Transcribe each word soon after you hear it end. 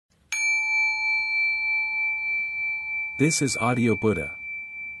This is AudioBuddha.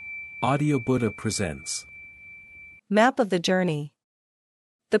 AudioBuddha presents Map of the Journey.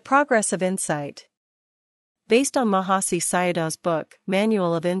 The Progress of Insight. Based on Mahasi Sayadaw's book,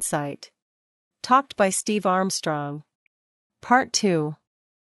 Manual of Insight. Talked by Steve Armstrong. Part 2.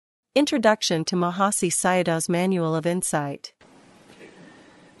 Introduction to Mahasi Sayadaw's Manual of Insight.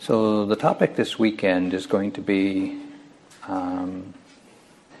 So the topic this weekend is going to be the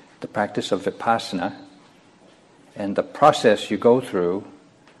practice of vipassana and the process you go through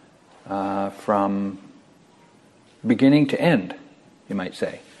from beginning to end, you might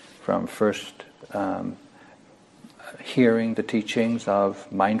say, from first hearing the teachings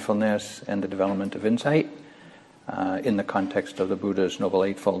of mindfulness and the development of insight in the context of the Buddha's Noble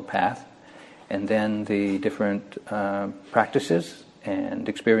Eightfold Path, and then the different practices and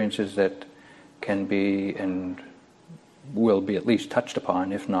experiences that can be and will be at least touched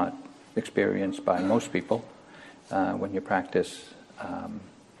upon, if not experienced by most people, when you practice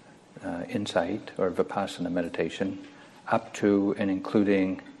insight or vipassana meditation, up to and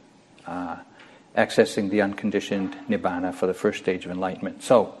including accessing the unconditioned nibbana for the first stage of enlightenment.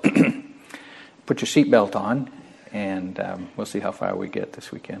 So, put your seatbelt on, and we'll see how far we get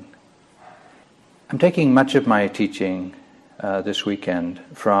this weekend. I'm taking much of my teaching this weekend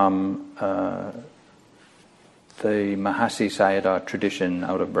from the Mahasi Sayadaw tradition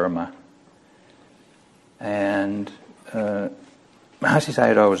out of Burma. And Mahasi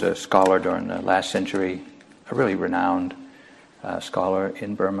Sayadaw was a scholar during the last century, a really renowned scholar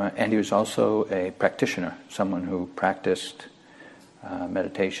in Burma, and he was also a practitioner, someone who practiced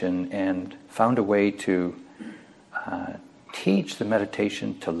meditation and found a way to teach the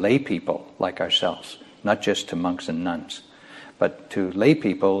meditation to lay people like ourselves, not just to monks and nuns, but to lay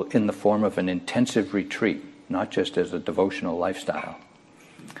people in the form of an intensive retreat, not just as a devotional lifestyle,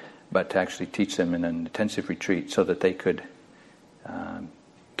 but to actually teach them in an intensive retreat so that they could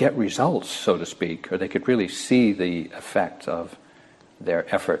get results, so to speak, or they could really see the effect of their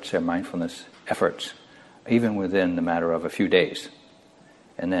efforts, their mindfulness efforts, even within the matter of a few days.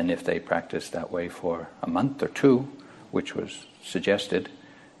 And then if they practiced that way for a month or two, which was suggested,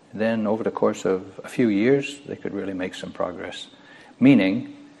 then over the course of a few years, they could really make some progress.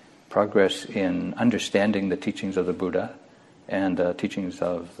 Meaning, progress in understanding the teachings of the Buddha and the teachings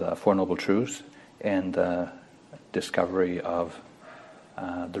of the Four Noble Truths and the discovery of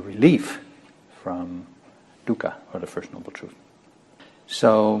the relief from dukkha, or the First Noble Truth.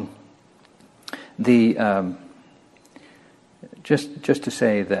 So, just to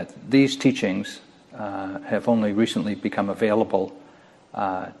say that these teachings have only recently become available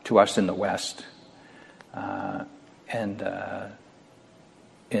to us in the West, and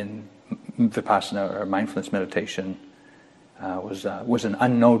in vipassana or mindfulness meditation was an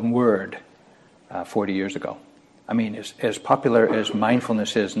unknown word 40 years ago. I mean, as popular as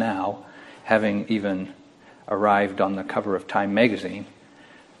mindfulness is now, having even arrived on the cover of Time magazine,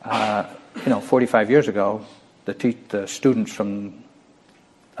 45 years ago, the students from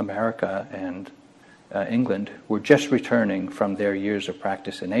America and England were just returning from their years of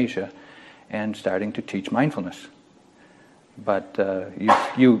practice in Asia and starting to teach mindfulness. But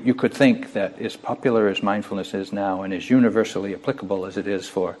you could think that as popular as mindfulness is now and as universally applicable as it is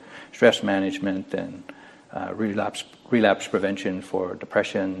for stress management and relapse prevention for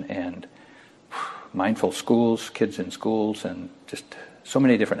depression and mindful schools, kids in schools, and just so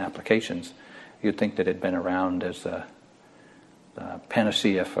many different applications, you'd think that it had been around as the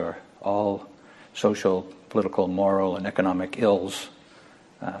panacea for all social, political, moral, and economic ills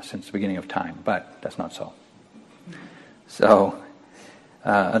since the beginning of time. But that's not so. So,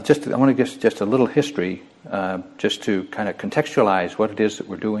 I want to give just a little history, just to kind of contextualize what it is that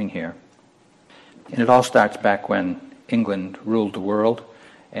we're doing here. And it all starts back when England ruled the world,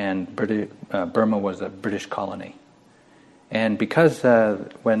 and Burma was a British colony. And because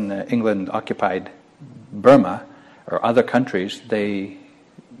when England occupied Burma, or other countries, they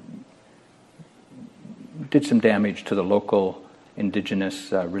did some damage to the local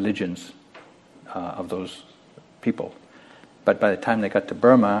indigenous religions of those people. But by the time they got to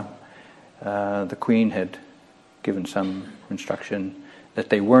Burma, the Queen had given some instruction that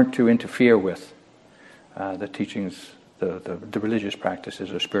they weren't to interfere with the teachings, the religious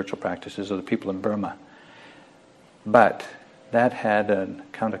practices or spiritual practices of the people in Burma. But that had a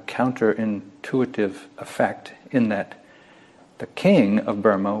kind of counterintuitive effect in that the king of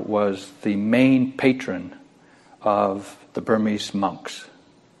Burma was the main patron of the Burmese monks.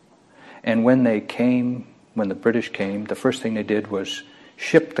 And when the British came, the first thing they did was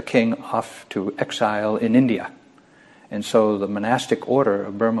ship the king off to exile in India. And so the monastic order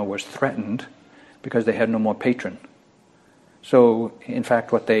of Burma was threatened because they had no more patron. So, in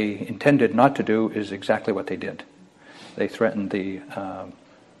fact, what they intended not to do is exactly what they did. They threatened the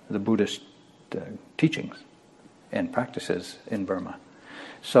Buddhist teachings and practices in Burma.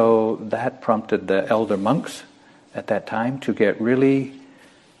 So that prompted the elder monks at that time to get really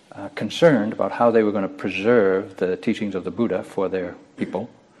concerned about how they were going to preserve the teachings of the Buddha for their people.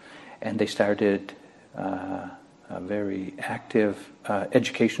 And they started a very active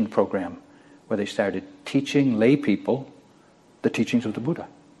education program where they started teaching lay people the teachings of the Buddha,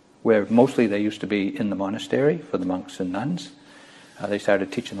 where mostly they used to be in the monastery for the monks and nuns. They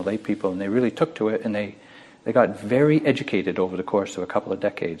started teaching the lay people, and they really took to it, and they got very educated over the course of a couple of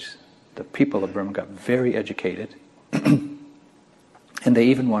decades. The people of Burma got very educated, and they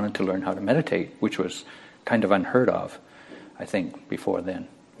even wanted to learn how to meditate, which was kind of unheard of, I think, before then.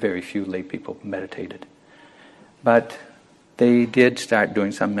 Very few lay people meditated. But they did start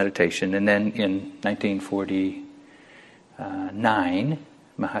doing some meditation, and then in 1949,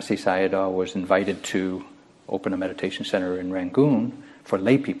 Mahasi Sayadaw was invited to open a meditation center in Rangoon for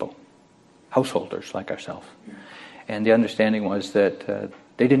lay people, householders like ourselves. And the understanding was that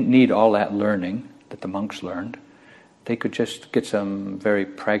they didn't need all that learning that the monks learned. They could just get some very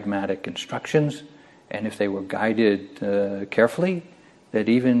pragmatic instructions, and if they were guided carefully, that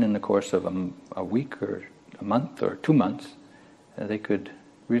even in the course of a week or a month or 2 months, they could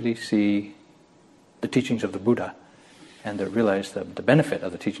really see the teachings of the Buddha and they realize the benefit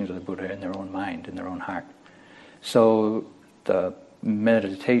of the teachings of the Buddha in their own mind, in their own heart. So the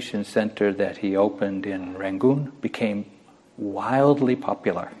meditation center that he opened in Rangoon became wildly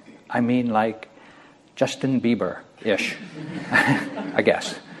popular. I mean, like Justin Bieber-ish, I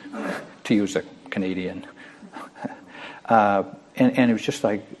guess, to use a Canadian. And it was just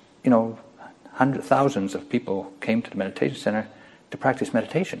like, thousands of people came to the meditation center to practice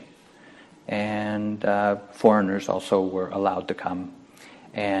meditation. And foreigners also were allowed to come.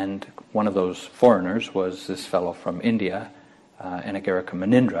 And one of those foreigners was this fellow from India, Anagarika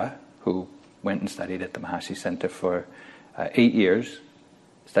Munindra, who went and studied at the Mahasi Center for 8 years,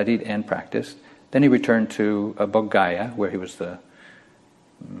 studied and practiced. Then he returned to Bodh Gaya, where he was the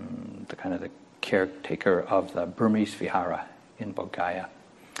kind of the caretaker of the Burmese Vihara in Bodh Gaya.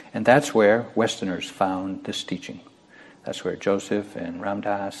 And that's where Westerners found this teaching. That's where Joseph and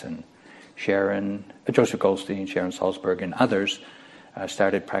Ramdas and Joseph Goldstein, Sharon Salzberg, and others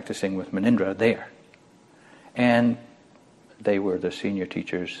started practicing with Munindra there. And they were the senior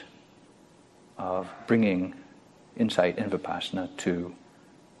teachers of bringing insight and Vipassana to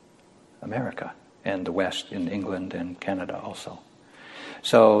America and the West in England and Canada also.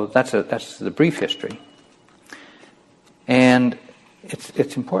 So that's the brief history. And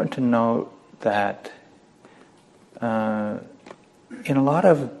it's important to note that in a lot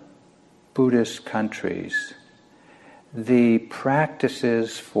of Buddhist countries, the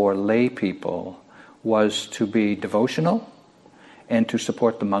practices for lay people was to be devotional and to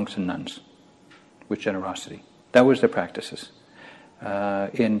support the monks and nuns with generosity. That was their practices.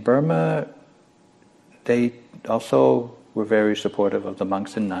 In Burma, they also were very supportive of the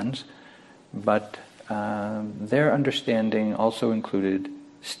monks and nuns, but their understanding also included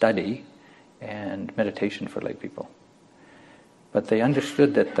study and meditation for lay people. But they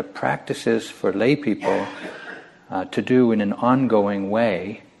understood that the practices for lay people to do in an ongoing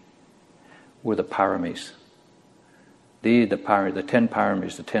way were the paramis. The 10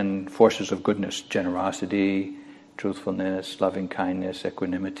 paramis, the 10 forces of goodness: generosity, truthfulness, loving kindness,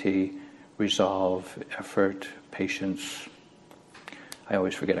 equanimity, resolve, effort, patience. I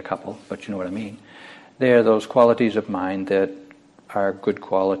always forget a couple, but you know what I mean. They are those qualities of mind that are good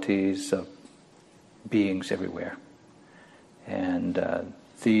qualities of beings everywhere. And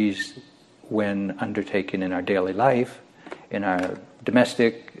these, when undertaken in our daily life, in our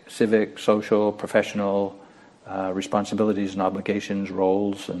domestic, civic, social, professional responsibilities and obligations,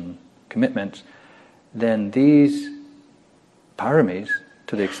 roles and commitments, then these paramis,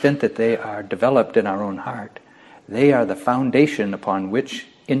 to the extent that they are developed in our own heart, they are the foundation upon which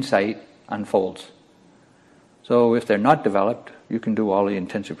insight unfolds. So if they're not developed, you can do all the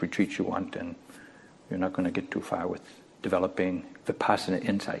intensive retreats you want and you're not going to get too far with developing Vipassana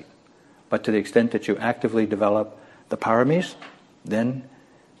insight. But to the extent that you actively develop the paramis, then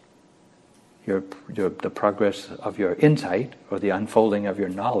the progress of your insight, or the unfolding of your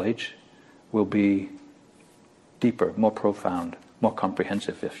knowledge, will be deeper, more profound, more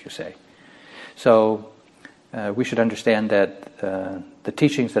comprehensive, if you say. So we should understand that the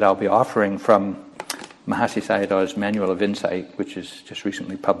teachings that I'll be offering from Mahasi Sayadaw's Manual of Insight, which is just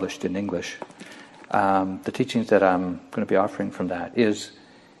recently published in English, the teachings that I'm going to be offering from that is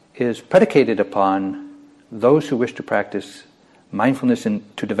predicated upon those who wish to practice mindfulness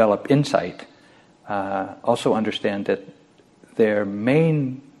to develop insight, also understand that their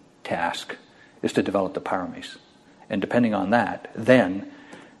main task is to develop the paramis. And depending on that, then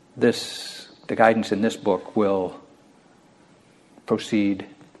the guidance in this book will proceed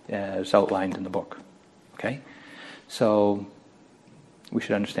as outlined in the book. Okay? So we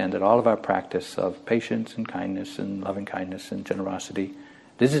should understand that all of our practice of patience and kindness and loving kindness and generosity,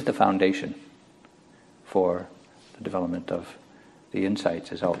 this is the foundation for the development of the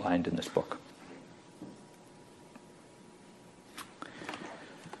insights as outlined in this book.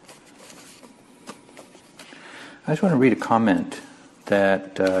 I just want to read a comment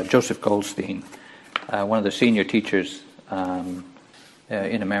that Joseph Goldstein, one of the senior teachers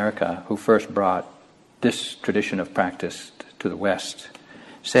in America who first brought this tradition of practice to the West,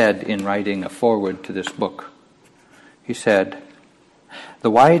 said in writing a foreword to this book. He said,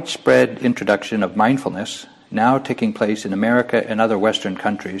 "The widespread introduction of mindfulness, now taking place in America and other Western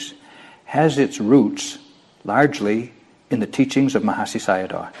countries, has its roots largely in the teachings of Mahasi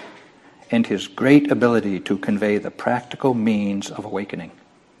Sayadaw and his great ability to convey the practical means of awakening.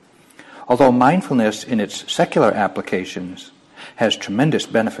 Although mindfulness in its secular applications has tremendous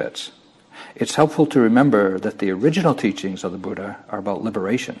benefits, it's helpful to remember that the original teachings of the Buddha are about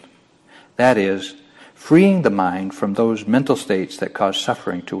liberation. That is, freeing the mind from those mental states that cause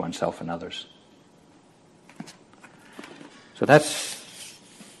suffering to oneself and others." So that's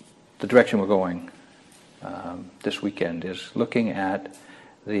the direction we're going this weekend, is looking at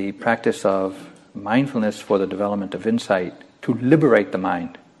the practice of mindfulness for the development of insight to liberate the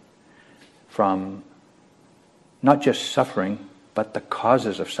mind from not just suffering, but the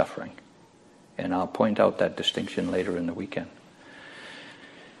causes of suffering. And I'll point out that distinction later in the weekend.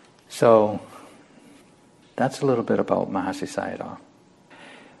 So that's a little bit about Mahasi Sayadaw.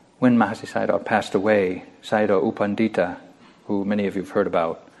 When Mahasi Sayadaw passed away, Sayadaw U Pandita, who many of you have heard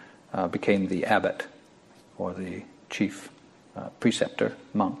about, became the abbot, or the chief preceptor,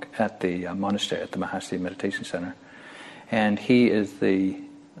 monk, at the monastery, at the Mahasi Meditation Center. And he is the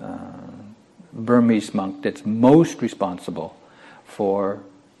Burmese monk that's most responsible for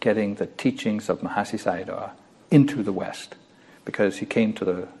getting the teachings of Mahasi Sayadaw into the West, because he came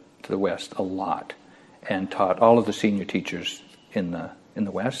to the West a lot and taught all of the senior teachers in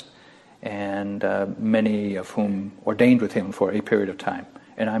the West, and many of whom ordained with him for a period of time.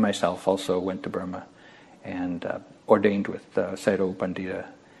 And I myself also went to Burma and ordained with Sayadaw U Pandita,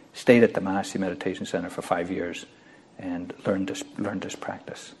 stayed at the Mahasi Meditation Center for 5 years and learned this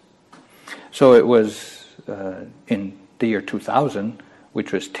practice. So it was in the year 2000,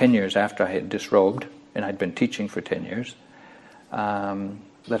 which was 10 years after I had disrobed, and I'd been teaching for 10 years,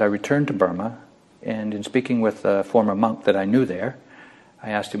 that I returned to Burma. And in speaking with a former monk that I knew there,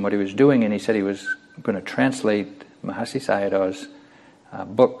 I asked him what he was doing, and he said he was going to translate Mahasi Sayadaw's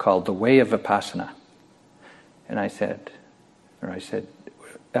book called The Way of Vipassana. And I said,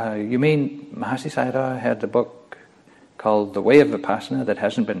 you mean Mahasi Sayadaw had the book called The Way of Vipassana that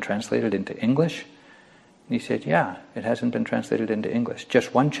hasn't been translated into English? And he said, yeah, it hasn't been translated into English.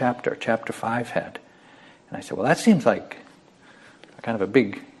 Just one chapter, chapter 5 had. And I said, well, that seems like kind of a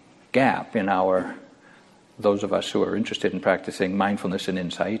big gap in those of us who are interested in practicing mindfulness and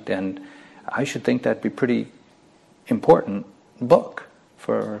insight, and I should think that'd be a pretty important book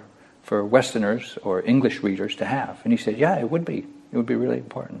for Westerners or English readers to have. And he said, yeah, it would be. It would be really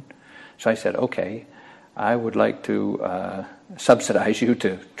important. So I said, okay, I would like to subsidize you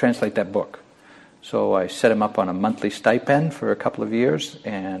to translate that book. So I set him up on a monthly stipend for a couple of years,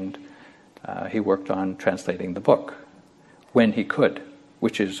 and he worked on translating the book when he could,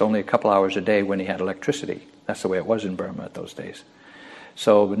 which is only a couple hours a day when he had electricity. That's the way it was in Burma at those days.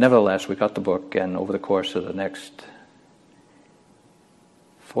 So, but nevertheless, we got the book, and over the course of the next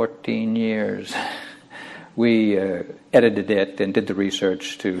 14 years, we edited it and did the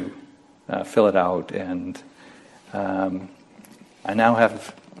research to fill it out, and I now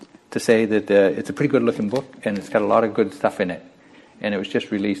have to say that it's a pretty good-looking book, and it's got a lot of good stuff in it. And it was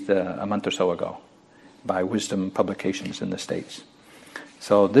just released a month or so ago by Wisdom Publications in the States.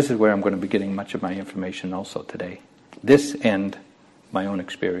 So this is where I'm going to be getting much of my information also today. This and my own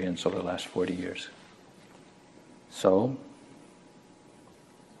experience over the last 40 years. So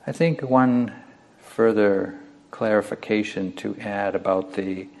I think one further clarification to add about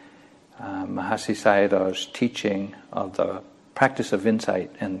the Mahasi Sayadaw's teaching of the practice of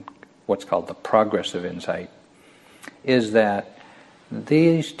insight and what's called the progress of insight is that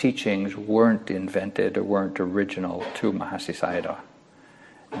these teachings weren't invented or weren't original to Mahasi Sayadaw.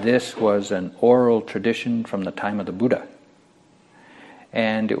 This was an oral tradition from the time of the Buddha.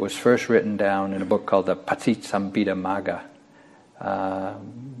 And it was first written down in a book called the Patitsambhida Magga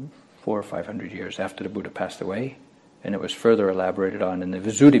or 500 years after the Buddha passed away, and it was further elaborated on in the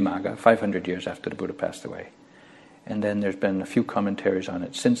Visuddhimagga 500 years after the Buddha passed away. And then there's been a few commentaries on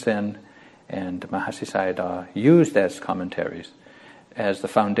it since then, and Mahasi Sayadaw used as commentaries as the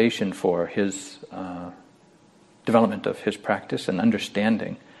foundation for his development of his practice and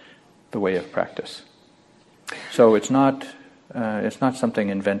understanding the way of practice. So it's not something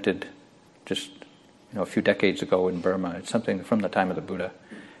invented just a few decades ago in Burma. It's something from the time of the Buddha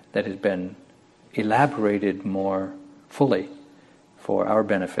that has been elaborated more fully for our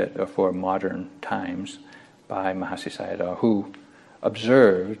benefit or for modern times by Mahasi Sayadaw, who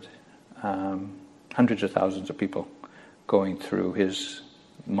observed hundreds of thousands of people going through his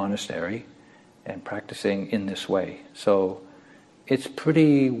monastery and practicing in this way. So it's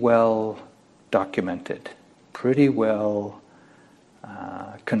pretty well documented, pretty well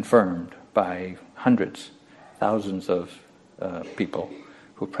confirmed by hundreds, thousands of people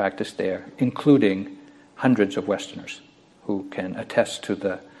who practice there, including hundreds of Westerners who can attest to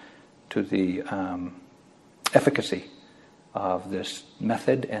the efficacy of this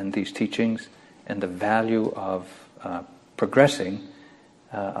method and these teachings and the value of progressing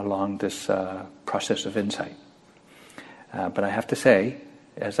along this process of insight. But I have to say,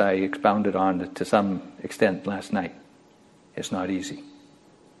 as I expounded on it to some extent last night, it's not easy.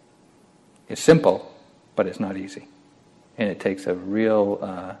 It's simple, but it's not easy. And it takes a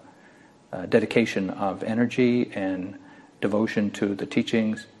real dedication of energy and devotion to the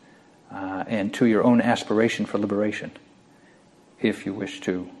teachings and to your own aspiration for liberation if you wish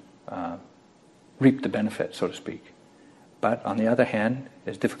to reap the benefit, so to speak. But on the other hand,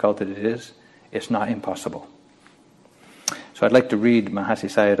 as difficult as it is, it's not impossible. So I'd like to read Mahasi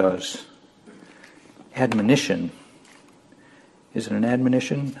Sayadaw's admonition. Is it an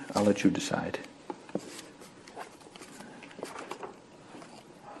admonition? I'll let you decide.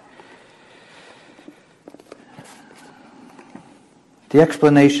 The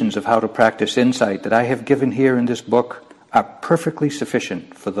explanations of how to practice insight that I have given here in this book are perfectly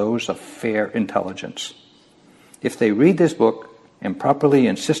sufficient for those of fair intelligence. If they read this book and properly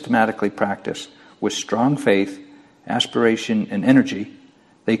and systematically practice with strong faith, aspiration, and energy,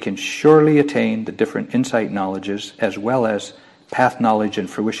 they can surely attain the different insight knowledges as well as path knowledge and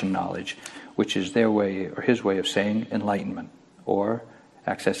fruition knowledge, which is their way, or his way of saying enlightenment, or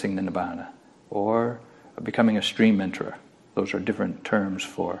accessing the Nibbana, or becoming a stream enterer. Those are different terms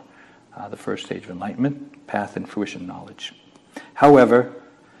for the first stage of enlightenment, path and fruition knowledge. However,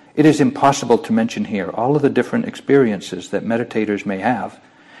 it is impossible to mention here all of the different experiences that meditators may have,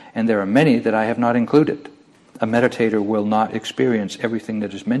 and there are many that I have not included. A meditator will not experience everything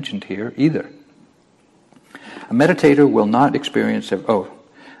that is mentioned here either. A meditator will not experience...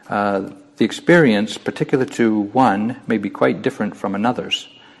 the experience particular to one may be quite different from another's,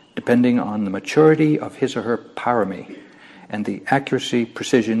 depending on the maturity of his or her parami, and the accuracy,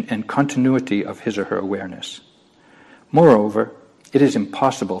 precision, and continuity of his or her awareness. Moreover, it is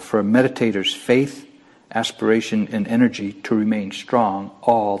impossible for a meditator's faith, aspiration, and energy to remain strong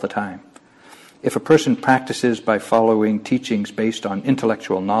all the time. If a person practices by following teachings based on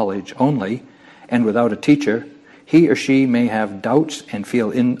intellectual knowledge only, and without a teacher, he or she may have doubts and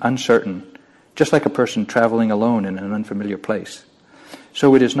feel uncertain, just like a person traveling alone in an unfamiliar place.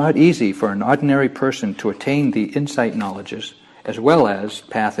 So it is not easy for an ordinary person to attain the insight knowledges as well as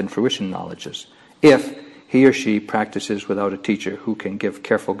path and fruition knowledges if he or she practices without a teacher who can give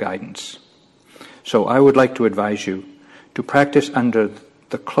careful guidance. So I would like to advise you to practice under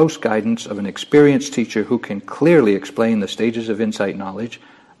the close guidance of an experienced teacher who can clearly explain the stages of insight knowledge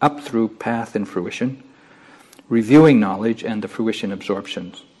up through path and fruition, reviewing knowledge and the fruition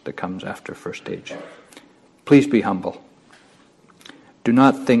absorptions that comes after first stage. Please be humble. Do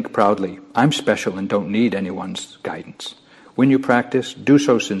not think proudly, I'm special and don't need anyone's guidance. When you practice, do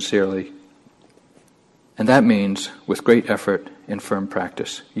so sincerely. And that means, with great effort and firm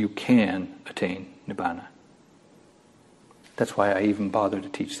practice, you can attain Nibbana. That's why I even bother to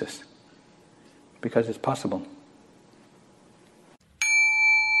teach this. Because it's possible.